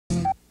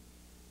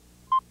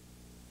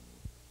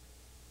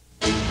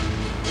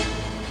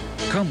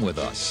Come with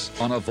us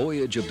on a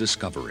voyage of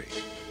discovery.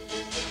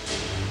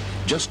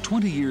 Just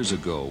 20 years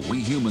ago,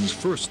 we humans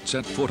first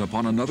set foot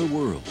upon another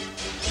world.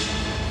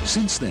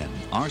 Since then,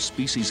 our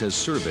species has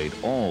surveyed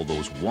all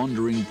those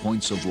wandering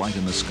points of light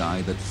in the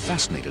sky that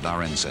fascinated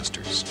our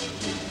ancestors.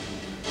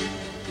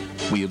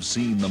 We have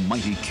seen the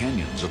mighty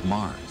canyons of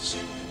Mars,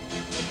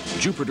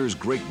 Jupiter's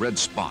great red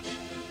spot,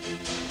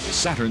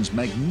 Saturn's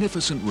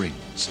magnificent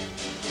rings,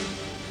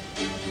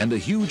 and a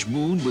huge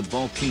moon with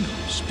volcanoes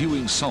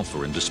spewing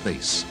sulfur into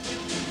space.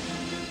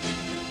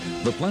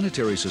 The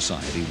Planetary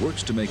Society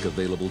works to make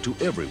available to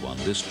everyone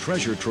this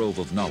treasure trove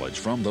of knowledge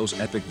from those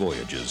epic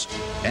voyages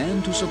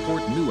and to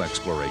support new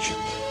exploration.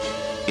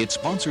 It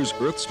sponsors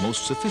Earth's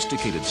most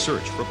sophisticated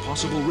search for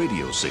possible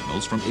radio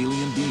signals from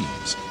alien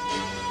beings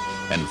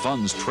and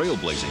funds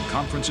trailblazing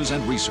conferences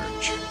and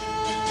research.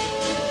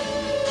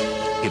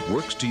 It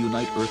works to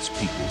unite Earth's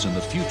peoples in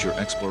the future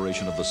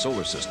exploration of the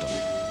solar system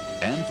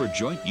and for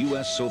joint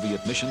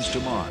U.S.-Soviet missions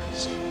to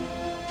Mars.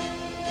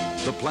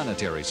 The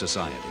Planetary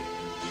Society.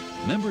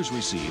 Members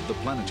receive the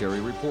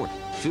Planetary Report,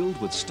 filled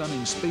with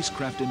stunning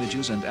spacecraft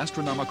images and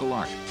astronomical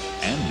art,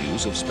 and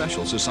news of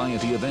special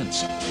society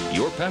events.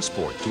 Your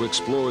passport to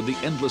explore the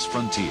endless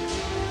frontier.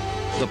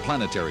 The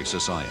Planetary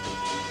Society,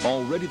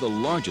 already the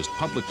largest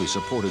publicly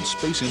supported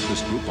space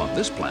interest group on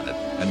this planet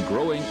and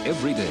growing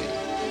every day.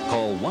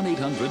 Call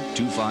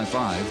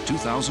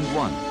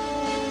 1-800-255-2001.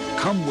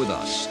 Come with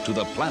us to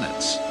the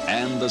planets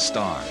and the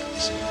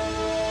stars.